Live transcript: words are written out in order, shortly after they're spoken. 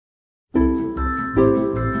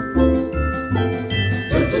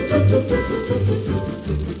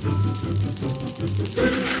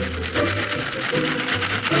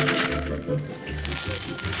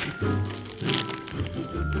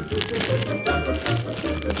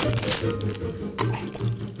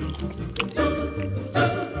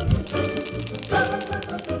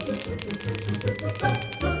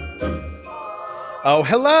Oh,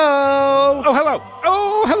 hello. Oh, hello.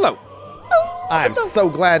 Oh, hello. I'm so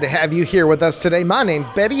glad to have you here with us today. My name's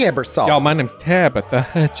Betty Ebersol. Y'all, my name's Tabitha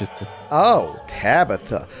Hutchison. Oh,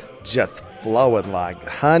 Tabitha. Just flowing like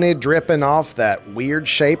honey dripping off that weird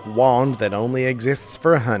shaped wand that only exists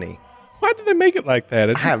for honey. Why do they make it like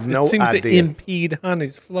that? I have no It seems to idea. impede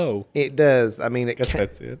honey's flow. It does. I mean, Guess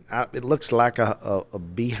that's it. It looks like a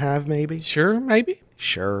beehive, maybe. Sure, maybe.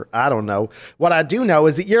 Sure. I don't know. What I do know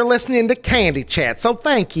is that you're listening to Candy Chat, so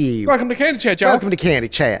thank you. Welcome to Candy Chat, y'all. Welcome to Candy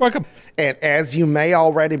Chat. Welcome. And as you may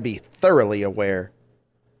already be thoroughly aware,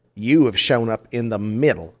 you have shown up in the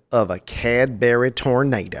middle of a Cadbury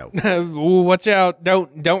tornado. Ooh, watch out.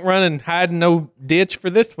 Don't run and hide in no ditch for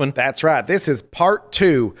this one. That's right. This is part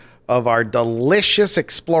 2 of our delicious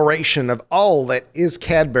exploration of all that is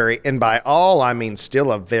Cadbury. And by all, I mean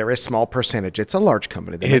still a very small percentage. It's a large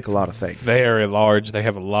company. They make a lot of things. Very large. They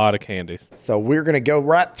have a lot of candies. So we're going to go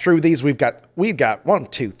right through these. We've got 1,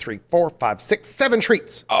 2, 3, 4, 5, 6, 7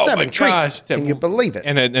 treats. Oh, 7 my treats. gosh. Can you believe it?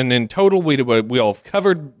 And in total, we all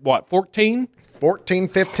covered, what, 14? 14,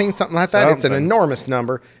 15, something like that. It's an Something. enormous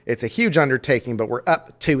number. It's a huge undertaking, but we're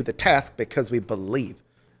up to the task because we believe.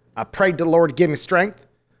 I prayed to the Lord to give me strength.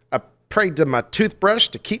 I prayed to my toothbrush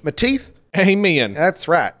to keep my teeth. Amen. That's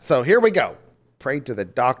right. So here we go. Prayed to the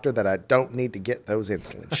doctor that I don't need to get those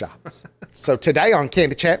insulin shots. So today on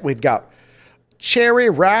Candy Chat, we've got cherry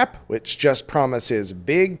wrap, which just promises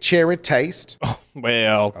big cherry taste.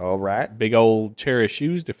 Well, All right. big old cherry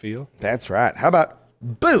shoes to feel. That's right. How about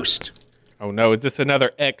Boost? Oh, no. Is this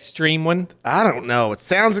another extreme one? I don't know. It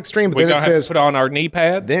sounds extreme, but We then it gonna have to says put on our knee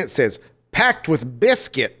pad? then it says packed with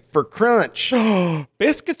biscuit for crunch.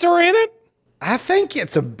 Biscuits are in it? I think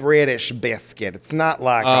it's a British biscuit. It's not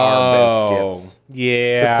like our biscuits.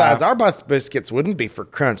 Yeah. Besides, our biscuits wouldn't be for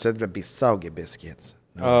crunch. They'd be soggy biscuits.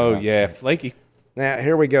 Oh, yeah. Flaky. Now,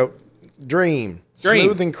 here we go. Dream.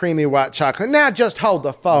 Smooth and creamy white chocolate. Now, just hold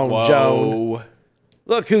the phone, Joan. Whoa.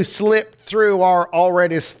 Look who slipped through our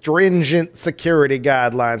already stringent security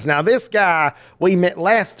guidelines. Now, this guy we met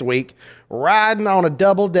last week riding on a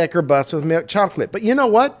double-decker bus with milk chocolate. But you know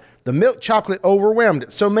what? The milk chocolate overwhelmed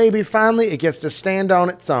it. So maybe finally it gets to stand on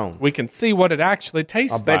its own. We can see what it actually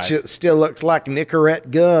tastes I bet like. you it still looks like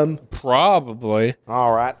Nicorette gum. Probably.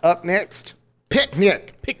 All right, up next,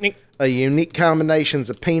 Picnic. Picnic. A unique combinations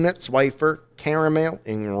of peanuts, wafer, caramel,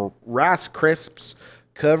 and Rice Crisps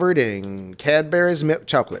covered in Cadbury's milk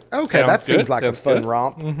chocolate. Okay, Sounds that seems good, like a sounds fun good.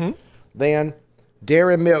 romp. Mm-hmm. Then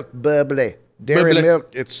Dairy Milk Bubbly. Dairy Bubbly. Milk,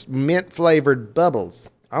 it's mint-flavored bubbles.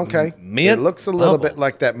 Okay. Mint It looks a little bit bubbles.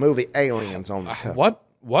 like that movie Aliens on the cover.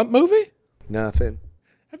 What movie? Nothing.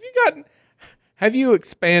 Have you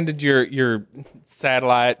expanded your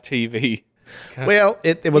satellite TV? Well,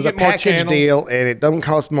 it was a get more package channels? deal, and it doesn't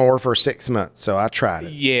cost more for 6 months, so I tried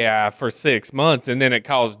it. Yeah, for 6 months, and then it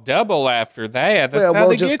costs double after that. That's Well, how we'll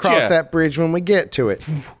they just get cross you. that bridge when we get to it.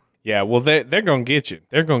 Yeah, well, they're gonna get you.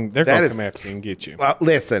 They're gonna is- come after you and get you. Well,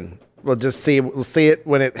 listen, we'll see it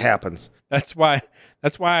when it happens. That's why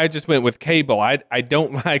I just went with cable. I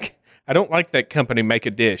don't like that company Make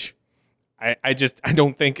a Dish. I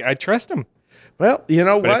don't think I trust them. Well, you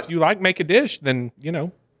know But what? if you like Make a Dish, then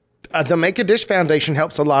The Make a Dish Foundation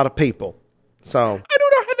helps a lot of people. So, I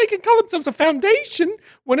don't know how they can call themselves a foundation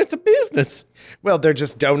when it's a business. well, they're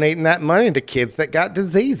just donating that money to kids that got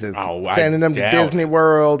diseases, Oh, I sending them to doubt Disney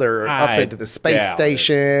World or up I into the space doubt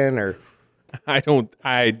station, or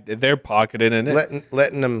They're pocketing in it.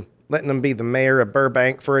 letting them be the mayor of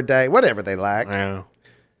Burbank for a day, whatever they like. Wow.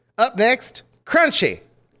 Up next, Crunchy.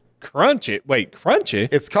 Crunchy. Wait, Crunchy?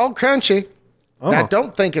 It's called Crunchy. And I Oh.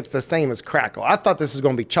 don't think it's the same as Crackle. I thought this was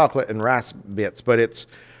going to be chocolate and rice bits, but it's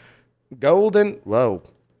golden. Whoa.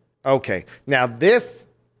 Okay. Now this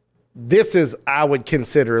is, I would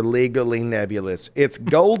consider legally nebulous. It's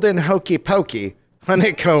golden hokey pokey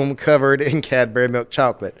honeycomb covered in Cadbury milk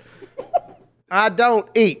chocolate. I don't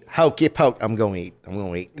eat hokey pokey. I'm going to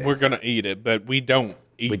eat this. We're going to eat it, but we don't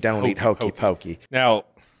eat eat hokey pokey. Now,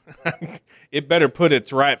 it better put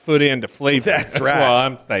its right foot into flavor. That's right. what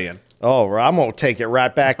I'm saying. Oh, well, I'm going to take it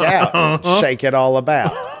right back out and shake it all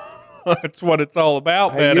about. That's what it's all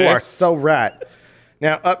about, Hey, Betty. you are so right.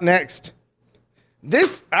 Now, up next,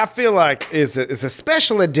 this I feel like is a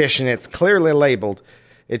special edition. It's clearly labeled.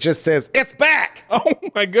 It just says, it's back. Oh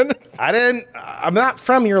my goodness. I'm not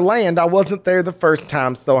from your land. I wasn't there the first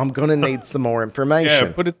time, so I'm going to need some more information.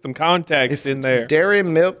 Yeah, put some context in there. Dairy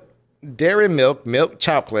milk, milk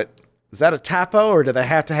chocolate. Is that a typo, or do they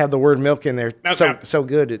have to have the word milk in there? No. So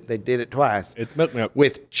good they did it twice. It's milk.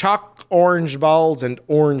 With chalk orange balls and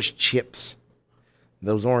orange chips.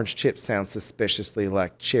 Those orange chips sound suspiciously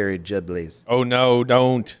like cherry jubblies. Oh no,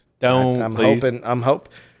 don't. I'm please. hoping.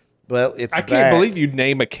 Well, it's I can't back. believe you'd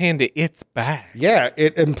name a candy It's Back. Yeah,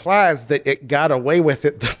 it implies that it got away with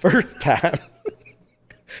it the first time.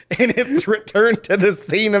 And it's returned to the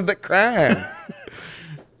scene of the crime.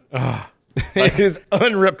 It is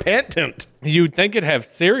unrepentant. You'd think it'd have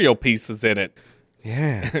cereal pieces in it.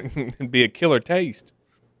 Yeah. It'd be a killer taste.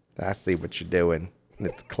 I see what you're doing.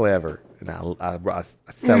 It's clever. And I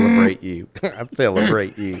celebrate you. I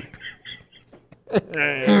celebrate you.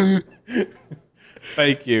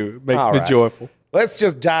 Thank you. It makes All me right. joyful. Let's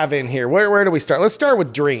just dive in here. Where do we start? Let's start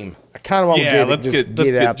with Dream. I kind of want to Let's get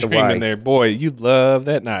get out the Dream way. in there. Boy, you'd love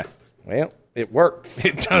that knife. Well, it works.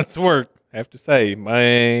 It does work, I have to say.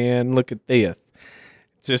 Man, look at this.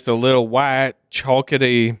 It's just a little white,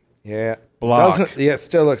 chalkety. Yeah. Block. It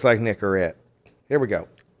still looks like Nicorette. Here we go.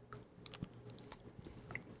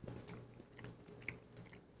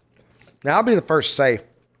 Now, I'll be the first to say,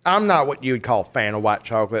 I'm not what you would call a fan of white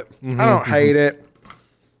chocolate. I don't hate it,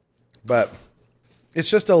 but it's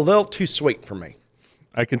just a little too sweet for me.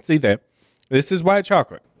 I can see that. This is white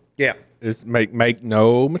chocolate. Yeah. It's make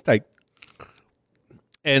no mistake.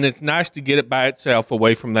 And it's nice to get it by itself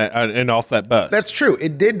away from that and off that bus. That's true.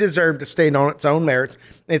 It did deserve to stand on its own merits.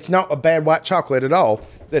 It's not a bad white chocolate at all.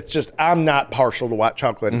 It's just I'm not partial to white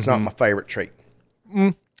chocolate. It's not my favorite treat.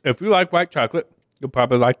 If you like white chocolate, you'll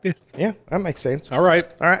probably like this. Yeah, that makes sense. All right.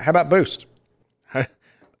 All right, how about Boost?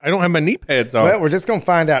 I don't have my knee pads on. Well, we're just going to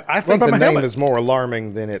find out. I think about the my name helmet? is more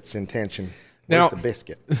alarming than its intention Now- with the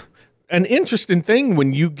biscuit. An interesting thing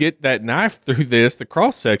when you get that knife through this, the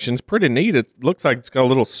cross section's pretty neat. It looks like it's got a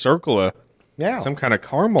little circle of Yeah. some kind of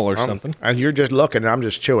caramel or something. And you're just looking, and I'm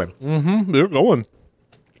just chewing. They're going.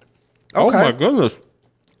 Oh Okay. my goodness.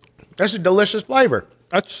 That's a delicious flavor.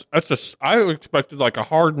 I expected like a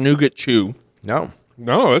hard nougat chew. No.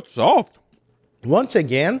 No, it's soft. Once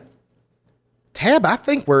again, Tab, I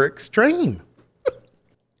think we're extreme.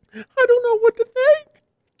 I don't know what to think.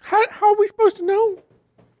 How are we supposed to know?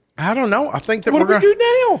 I don't know. I think that What do we're we going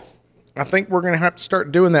do now? I think we're going to have to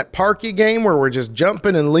start doing that Parky game where we're just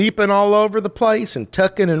jumping and leaping all over the place and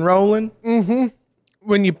tucking and rolling.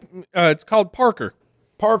 When you, it's called Parker,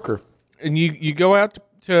 Parker. and you go out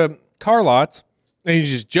to car lots and you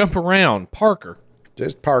just jump around. Parker.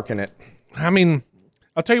 Just parking it. I mean,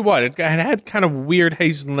 I'll tell you what, it had kind of weird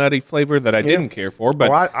hazelnutty flavor that I didn't care for,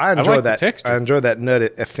 but Well, I enjoy like that the texture. I enjoy that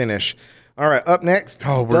nut finish. All right, up next,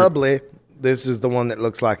 Oh, we're- Bubbly. This is the one that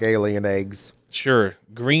looks like alien eggs. Sure,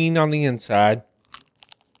 green on the inside.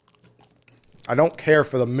 I don't care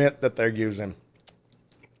for the mint that they're using.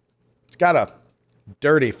 It's got a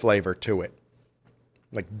dirty flavor to it,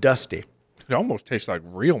 like dusty. It almost tastes like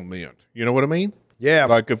real mint. You know what I mean? Yeah,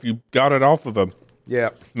 Like if you got it off of a yeah.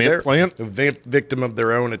 mint They're plant. a victim of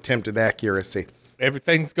their own attempted accuracy.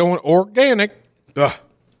 Everything's going organic. Ugh.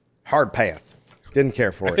 Hard path. Didn't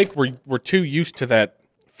care for I it. think we're too used to that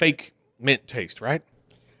fake mint taste, right?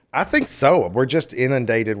 I think so. We're just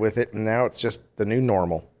inundated with it, and now it's just the new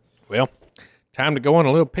normal. Well, time to go on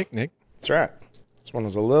a little picnic. That's right. This one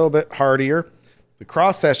was a little bit heartier. The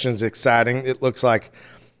cross section's exciting. It looks like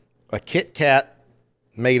a Kit Kat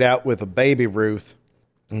made out with a Baby Ruth,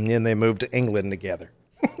 and then they moved to England together.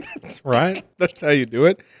 That's right. That's how you do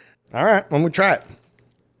it. All right, when we try it.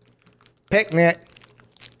 Picnic.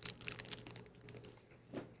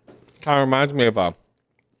 Kind of reminds me of a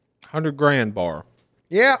 100 grand bar.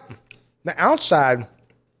 Yeah. The outside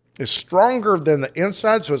is stronger than the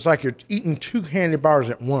inside, so it's like you're eating two candy bars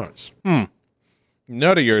at once.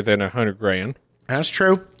 Nuttier than 100 grand. That's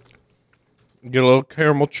true. Get a little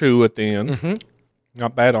caramel chew at the end.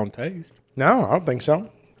 Not bad on taste. No, I don't think so.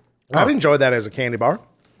 I'd enjoy that as a candy bar.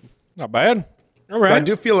 Not bad. All But I right.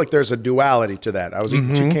 do feel like there's a duality to that. I was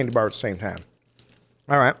eating two candy bars at the same time.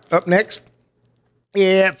 All right, up next.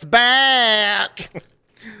 It's back.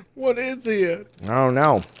 What is it? Oh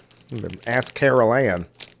no. Ask Carol Ann. I'm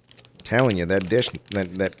telling you, that dish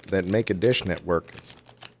that Make a Dish network is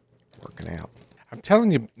working out. I'm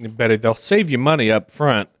telling you, Betty, they'll save you money up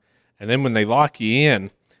front, and then when they lock you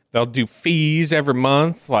in, they'll do fees every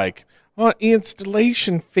month, like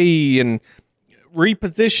installation fee and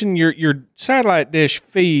reposition your satellite dish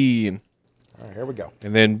fee, and All right, here we go.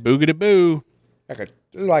 then boogity boo.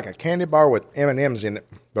 Like a candy bar with M&Ms in it,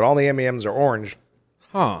 but all the M&Ms are orange.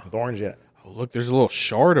 Huh. with orange in it. Oh, look, there's a little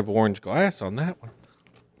shard of orange glass on that one.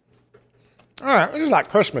 All right, this is like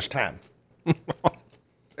Christmas time.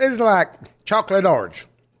 It's like chocolate orange.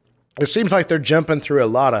 It seems like they're jumping through a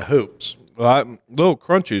lot of hoops. Little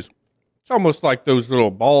crunchies. It's almost like those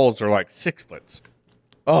little balls are like sixlets.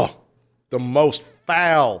 Oh, the most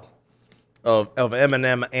foul of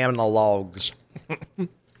M&M analogs.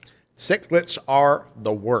 Sixlets are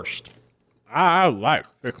the worst. I like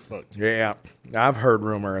sixlets. Yeah, I've heard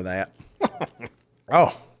rumor of that.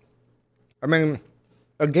 Oh, I mean,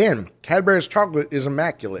 again, Cadbury's chocolate is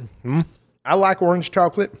immaculate. Mm-hmm. I like orange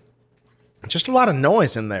chocolate. Just a lot of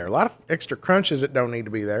noise in there. A lot of extra crunches that don't need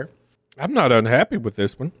to be there. I'm not unhappy with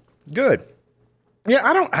this one. Good. Yeah,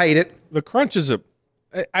 I don't hate it. The crunch is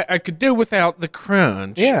I could do without the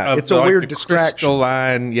crunch. Yeah, it's a weird distraction.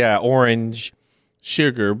 Crystalline, orange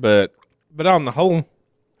sugar, but on the whole,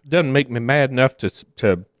 it doesn't make me mad enough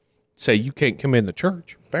to say you can't come in the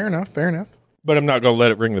church. Fair enough, fair enough. But I'm not going to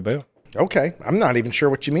let it ring the bell. Okay, I'm not even sure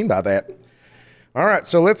what you mean by that. All right,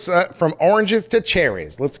 so let's, from oranges to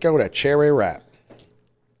cherries, let's go to cherry wrap.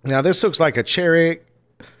 Now, this looks like a cherry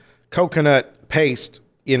coconut paste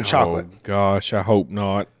in chocolate. Oh, gosh, I hope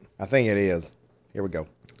not. I think it is. Here we go.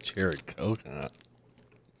 Cherry coconut.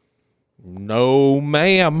 No,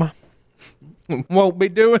 ma'am. Won't be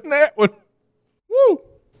doing that one. Woo!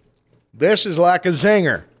 This is like a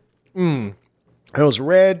zinger. Those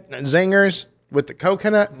red zingers with the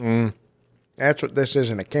coconut. That's what this is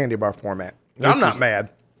in a candy bar format. I'm not mad.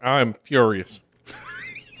 I'm furious.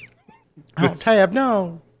 Oh, Tab,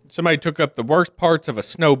 no. Somebody took up the worst parts of a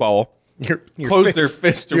snowball, Your closed their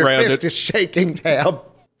fist your around fist it, is shaking, Tab.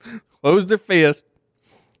 closed their fist,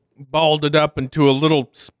 balled it up into a little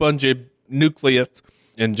spongy nucleus,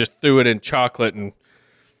 and just threw it in chocolate and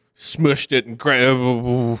smushed it and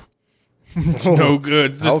grabbed. It's no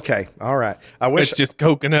good. It's just, Okay, all right. it's just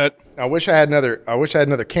coconut. I wish I had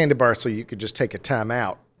another candy bar so you could just take a time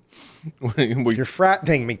out. You're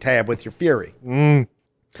frightening me, Tab, with your fury.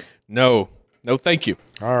 No, thank you.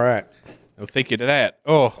 All right. No, thank you to that.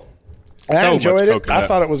 Oh, I so enjoyed much it. coconut. I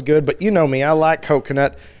thought it was good, but you know me, I like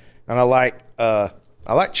coconut, and I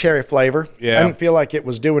like cherry flavor. Yeah. I didn't feel like it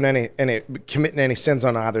was doing any committing any sins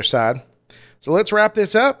on either side. So let's wrap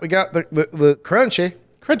this up. We got the crunchy.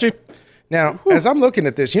 Crunchy. Now, as I'm looking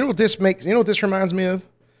at this, you know what this makes? You know what this reminds me of?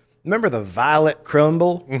 Remember the Violet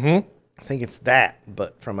Crumble? Mm-hmm. I think it's that,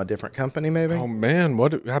 but from a different company, maybe. Oh man,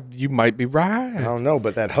 you might be right. I don't know,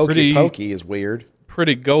 but that Hokey Pokey is weird.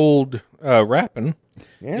 Pretty gold wrapping.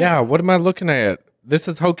 Yeah. What am I looking at? This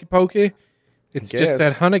is Hokey Pokey. It's just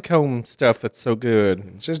that honeycomb stuff that's so good.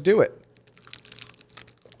 Let's just do it.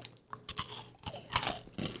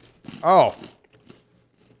 Oh.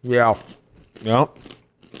 Yeah. Yep.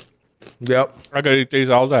 Yep. I could eat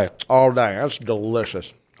these all day. All day. That's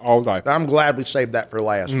delicious. All day. I'm glad we saved that for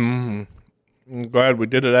last. I'm glad we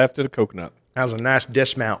did it after the coconut. That was a nice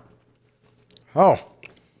dismount. Oh.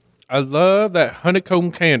 I love that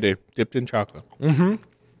honeycomb candy dipped in chocolate. Mm-hmm.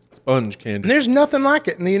 Sponge candy. There's nothing like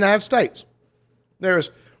it in the United States.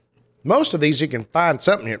 There's most of these you can find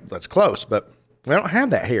something here that's close, but we don't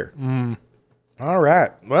have that here. All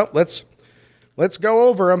right. Well, let's go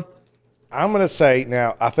over them. I'm going to say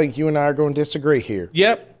now, I think you and I are going to disagree here.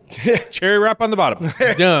 Yep. Cherry wrap on the bottom.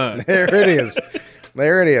 Done. There it is.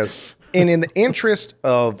 There it is. And in the interest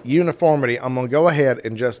of uniformity, I'm going to go ahead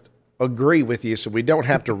and just agree with you so we don't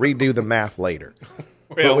have to redo the math later.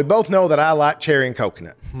 But we both know that I like cherry and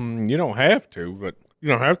coconut. You don't have to, but you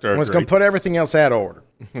don't have to agree. I was going to put everything else out of order.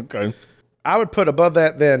 Okay. I would put above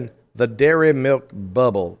that then the dairy milk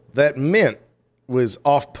bubble. That mint was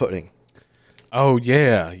off-putting. Oh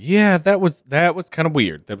yeah, that was kind of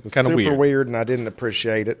weird. That was kind of Super weird, and I didn't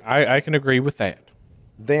appreciate it. I can agree with that.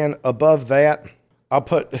 Then above that, I'll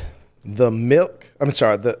put the milk. I'm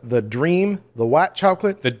sorry, the dream, the white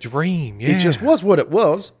chocolate. The dream, yeah. It just was what it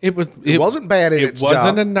was. It wasn't bad at its job. It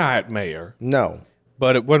wasn't a nightmare. No,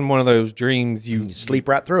 but it wasn't one of those dreams you sleep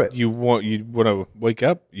right through it. You want to wake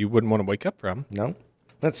up. You wouldn't want to wake up from. No.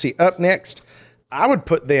 Let's see. Up next, I would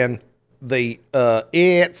put then the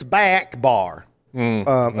It's Back bar.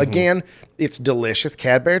 Again, it's delicious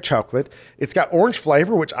Cadbury chocolate. It's got orange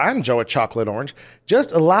flavor, which I enjoy chocolate orange.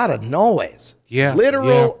 Just a lot of noise. Yeah.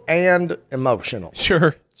 Literal and emotional.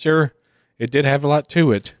 Sure. It did have a lot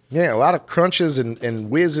to it. Yeah, a lot of crunches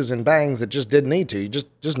and whizzes and bangs that just didn't need to. You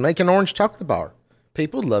just make an orange chocolate bar.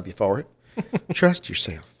 People love you for it. Trust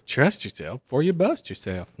yourself. Trust yourself before you bust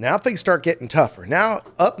yourself. Now things start getting tougher. Now,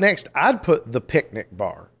 up next, I'd put the picnic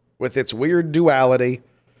bar with its weird duality.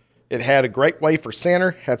 It had a great wafer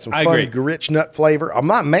center, had some I fun, agree. rich nut flavor. I'm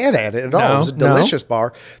not mad at it at all. It was a No. delicious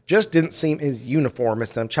bar. Just didn't seem as uniform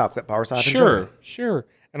as some chocolate bars I've enjoyed. Sure.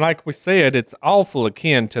 And like we said, it's awful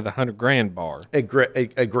akin to the $100,000 bar.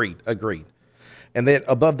 Agreed. And then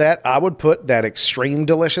above that, I would put that extreme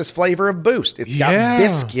delicious flavor of Boost. It's got Yeah.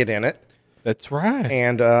 biscuit in it. That's right.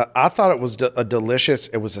 And I thought it was a delicious.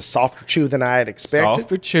 It was a softer chew than I had expected.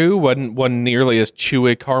 Softer chew, wasn't nearly as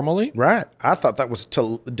chewy caramely. Right. I thought that was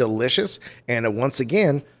delicious. And once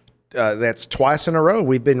again, that's twice in a row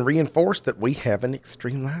we've been reinforced that we have an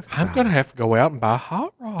extreme lifestyle. I'm gonna have to go out and buy a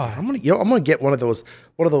hot rod. I'm gonna get one of those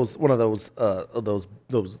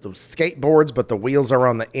skateboards, but the wheels are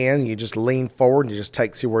on the end. You just lean forward and it just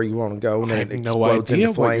takes you where you want to go, and I then have it no explodes idea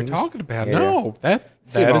into what flames. you're talking about. Yeah. No, that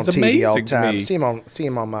See him on is TV amazing all the to time. me. See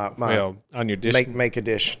him on my On your dish, make a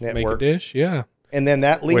dish make network. a dish, yeah. And then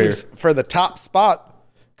that leaves for the top spot,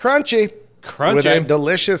 Crunchy. With that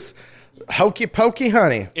delicious hokey pokey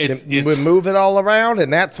honey. We move it all around,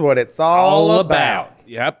 and that's what it's all about.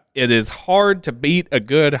 Yep, it is hard to beat a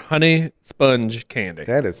good honey sponge candy.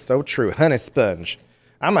 That is so true. Honey Sponge.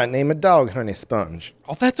 I might name a dog Honey Sponge.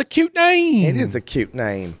 Oh, that's a cute name. It is a cute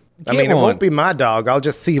name. I Get mean, it one. won't be my dog. I'll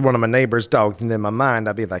just see one of my neighbor's dogs, and in my mind,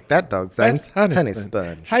 I'll be like, that dog's name's That's Honey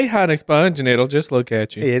Sponge. Hey, honey sponge, and it'll just look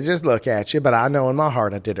at you. It just look at you, but I know in my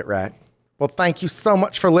heart I did it right. Well, thank you so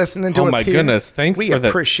much for listening to us. Oh my here. goodness! Thanks We for the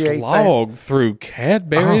appreciate slog through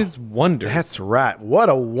Cadbury's wonders. That's right. What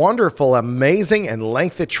a wonderful, amazing, and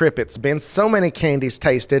lengthy trip it's been. So many candies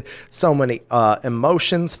tasted, so many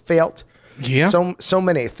emotions felt. Yeah. So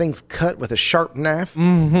many things cut with a sharp knife.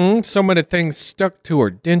 So many things stuck to her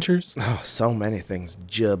dentures. Oh, so many things.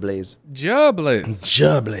 Jubblies.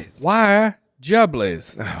 Jubblies. Why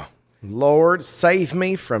jubblies? Lord, save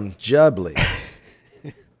me from jubblies.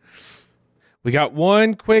 We got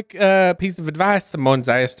one quick piece of advice someone's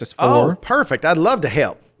asked us for. Oh, perfect. I'd love to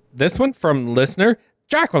help. This one from listener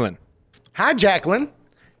Jacqueline. Hi, Jacqueline.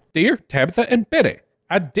 Dear Tabitha and Betty,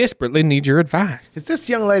 I desperately need your advice. Is this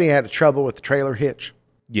young lady had trouble with the trailer hitch?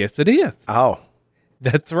 Yes, it is. Oh.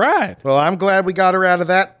 That's right. Well, I'm glad we got her out of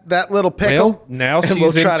that little pickle. Well, now and she's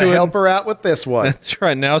we'll try to into help her out with this one. That's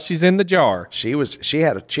right. Now she's in the jar. She was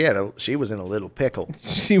in a little pickle.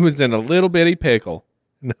 She was in a little bitty pickle.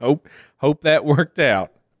 Hope that worked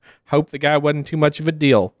out. Hope the guy wasn't too much of a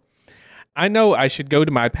deal. I know I should go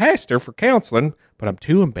to my pastor for counseling, but I'm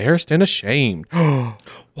too embarrassed and ashamed.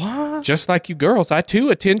 What? Just like you girls, I too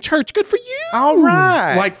attend church. Good for you. All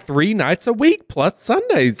right. Like 3 nights a week plus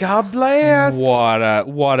Sundays. God bless.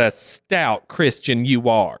 What a stout Christian you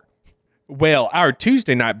are. Well, our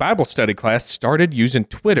Tuesday night Bible study class started using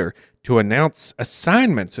Twitter to announce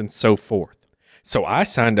assignments and so forth. So I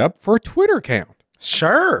signed up for a Twitter account.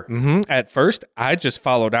 Sure. At first, I just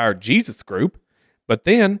followed our Jesus group, but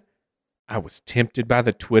then I was tempted by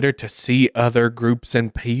the Twitter to see other groups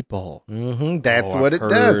and people. That's what I've it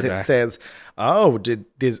does. heard. It says, "Oh,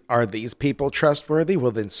 are these people trustworthy?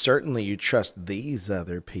 Well, then certainly you trust these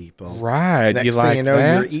other people." Right. Next you thing like you know,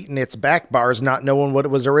 that? you're eating its back bars, not knowing what it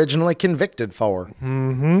was originally convicted for.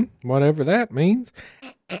 Whatever that means.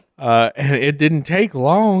 And it didn't take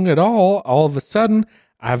long at all. All of a sudden,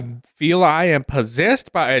 I feel I am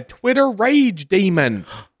possessed by a Twitter rage demon.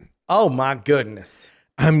 Oh my goodness!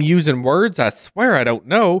 I'm using words I swear I don't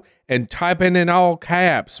know and typing in all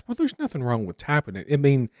caps. Well, there's nothing wrong with typing it. I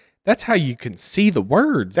mean, that's how you can see the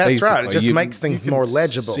words. That's right. It basically. just You- makes things you can more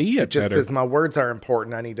legible. See it just better. says my words are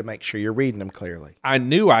important. I need to make sure you're reading them clearly. I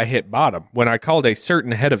knew I hit bottom when I called a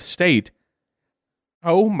certain head of state.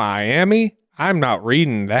 Oh, Miami, I'm not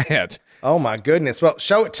reading that. Oh my goodness! Well,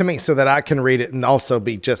 show it to me so that I can read it and also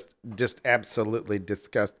be just absolutely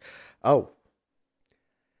disgusted. Oh,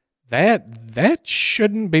 That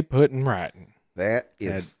shouldn't be put in writing. that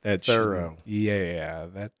is That thorough. shouldn't. Yeah,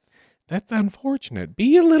 that's unfortunate.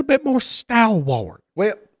 Be a little bit more stalwart.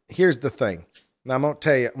 Well, here's the thing. Now, I'm going to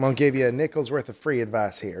tell you, I'm going to give you a nickel's worth of free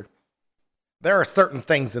advice here. There are certain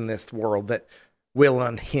things in this world that will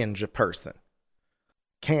unhinge a person.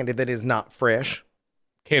 Candy that is not fresh.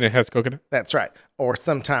 Candy has coconut. That's right. Or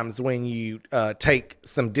sometimes when you take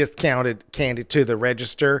some discounted candy to the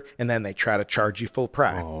register and then they try to charge you full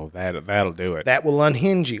price. Oh, that'll do it. That will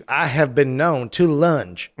unhinge you. I have been known to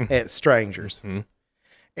lunge at strangers.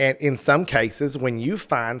 And in some cases, when you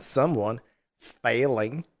find someone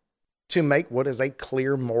failing to make what is a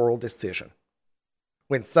clear moral decision,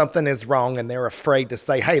 when something is wrong and they're afraid to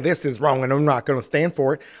say, hey, this is wrong and I'm not going to stand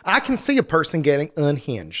for it, I can see a person getting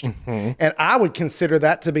unhinged. And I would consider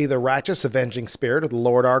that to be the righteous avenging spirit of the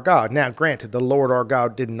Lord our God. Now, granted, the Lord our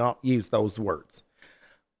God did not use those words.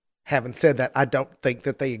 Having said that, I don't think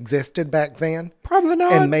that they existed back then. Probably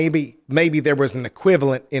not. And maybe there was an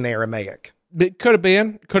equivalent in Aramaic. It could have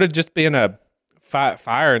been. Could have just been a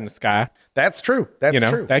fire in the sky. That's true. That's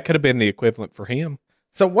true. That could have been the equivalent for him.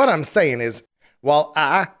 So what I'm saying is, while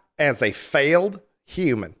I, as a failed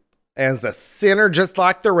human, as a sinner just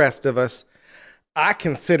like the rest of us, I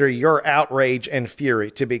consider your outrage and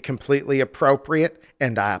fury to be completely appropriate,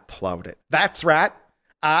 and I applaud it. That's right.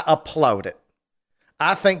 I applaud it.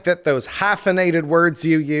 I think that those hyphenated words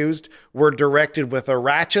you used were directed with a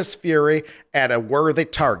righteous fury at a worthy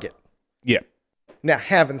target. Yeah. Now,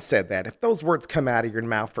 having said that, if those words come out of your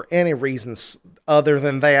mouth for any reasons other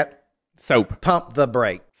than that, soap. Pump the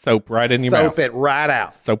brake. Soap right in your mouth. Soap it right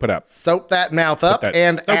out. Soap it up. Soap that mouth up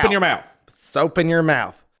and soap out. in your mouth. Soap in your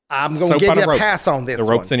mouth. I'm going to give you a pass on this one.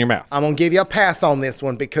 The rope's in your mouth. I'm going to give you a pass on this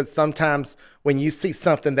one because sometimes when you see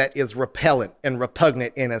something that is repellent and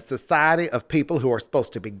repugnant in a society of people who are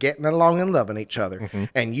supposed to be getting along and loving each other,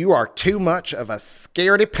 and you are too much of a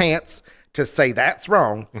scaredy pants to say that's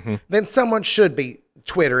wrong, then someone should be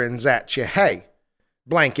twittering at you, hey,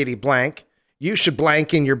 blankety blank, you should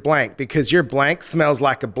blank in your blank because your blank smells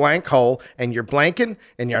like a blank hole and you're blanking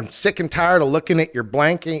and I'm sick and tired of looking at your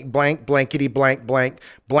blankety blank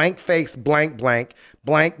face blank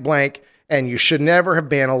and you should never have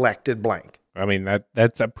been elected blank. I mean,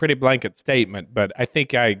 that's a pretty blanket statement, but I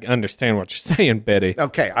think I understand what you're saying, Betty.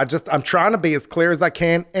 Okay, I'm trying to be as clear as I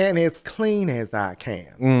can and as clean as I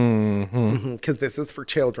can. Because this is for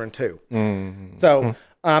children too. So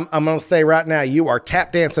I'm going to say right now, you are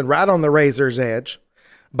tap dancing right on the razor's edge.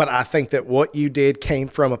 But I think that what you did came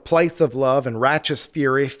from a place of love and righteous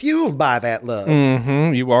fury fueled by that love.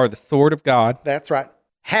 You are the sword of God. That's right.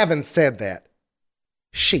 Having said that,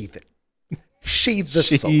 sheathe it. Sheathe the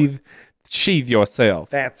sword. Sheathe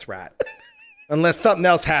yourself. That's right. Unless something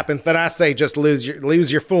else happens, then I say just lose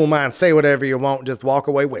your fool mind. Say whatever you want. Just walk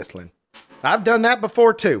away whistling. I've done that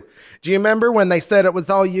before too. Do you remember when they said it was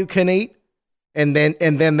all you can eat? And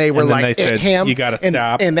then they were like, they said, him. You got to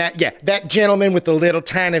stop. And that gentleman with the little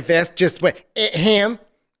tiny vest just went, him.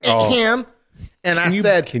 And I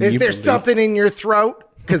said, is there something in your throat?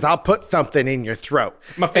 Because I'll put something in your throat.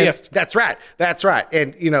 My fist. That's right.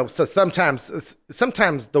 And, so sometimes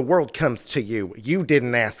the world comes to you. You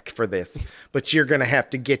didn't ask for this, but you're going to have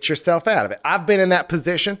to get yourself out of it. I've been in that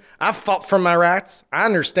position. I've fought for my rights. I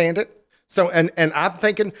understand it. So, and I'm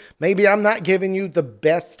thinking maybe I'm not giving you the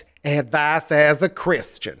best advice as a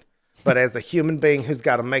Christian, but as a human being who's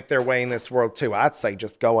got to make their way in this world too, I'd say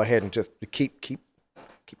just go ahead and just keep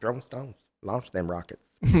throwing stones. Launch them rockets.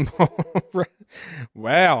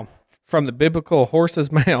 Wow. From the biblical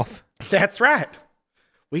horse's mouth. That's right.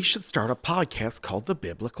 We should start a podcast called The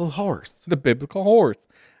Biblical Horse. The biblical horse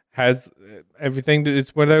has everything.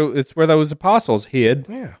 It's where those apostles hid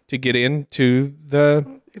to get into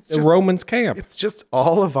the Romans camp. It's just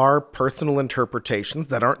all of our personal interpretations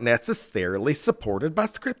that aren't necessarily supported by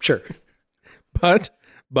Scripture. But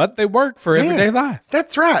they work for everyday life.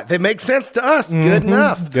 That's right. They make sense to us. Good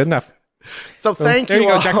enough. Good enough. So thank you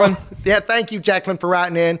go, all. Jacqueline. Yeah, thank you, Jacqueline, for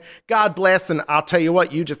writing in. God bless, and I'll tell you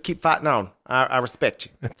what, you just keep fighting on. I respect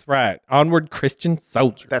you. That's right. Onward, Christian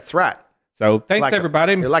soldier. That's right. So thanks,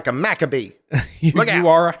 everybody. You're like a Maccabee. Look out. You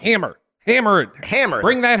are a hammer. Hammer it. Hammer.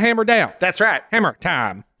 Bring that hammer down. That's right. Hammer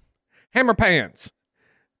time. Hammer pants.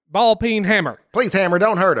 Ball peen hammer. Please, hammer.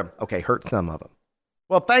 Don't hurt them. Okay, hurt some of them.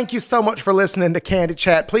 Well, thank you so much for listening to Candy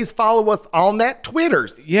Chat. Please follow us on that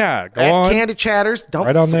Twitters. Yeah, go at on. Candy Chatters. Don't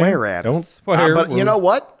right swear at us. Don't swear. But you know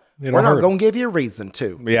what? We're not going to give you a reason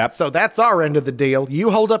to. Yep. So that's our end of the deal.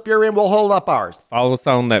 You hold up your end, we'll hold up ours. Follow us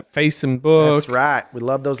on that Facebook. That's right. We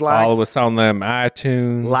love those likes. Follow us on them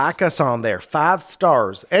iTunes. Like us on there. 5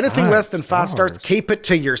 stars. Anything less than 5 stars, keep it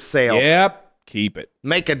to yourself. Yep. Keep it.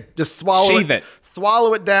 Just swallow Sheathe it.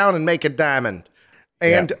 Swallow it down and make a diamond.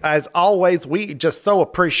 And as always, we just so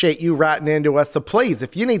appreciate you writing into us. So please,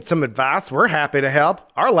 if you need some advice, we're happy to help.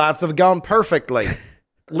 Our lives have gone perfectly.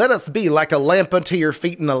 Let us be like a lamp unto your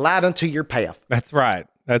feet and a light unto your path. That's right.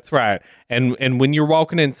 That's right. And when you're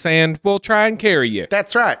walking in sand, we'll try and carry you.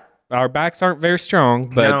 That's right. Our backs aren't very strong,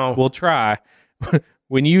 but we'll try.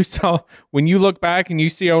 When you look back and you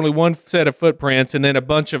see only one set of footprints and then a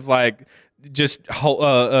bunch of just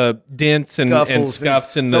dents and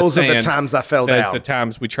scuffs in the those sand. Those are the times I fell down. Those are the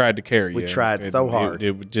times we tried to carry you. We tried so hard.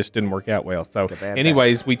 It just didn't work out well. So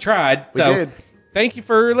anyways, we tried. We did. Thank you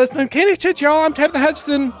for listening. Candy Chat, y'all. I'm Tabitha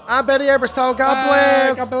Hutchinson. I'm Betty Eberstahl. God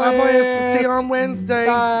bless. God bless. See you on Wednesday.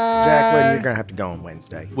 Bye. Jacqueline, you're going to have to go on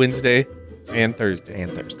Wednesday. Wednesday and Thursday.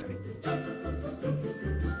 And Thursday.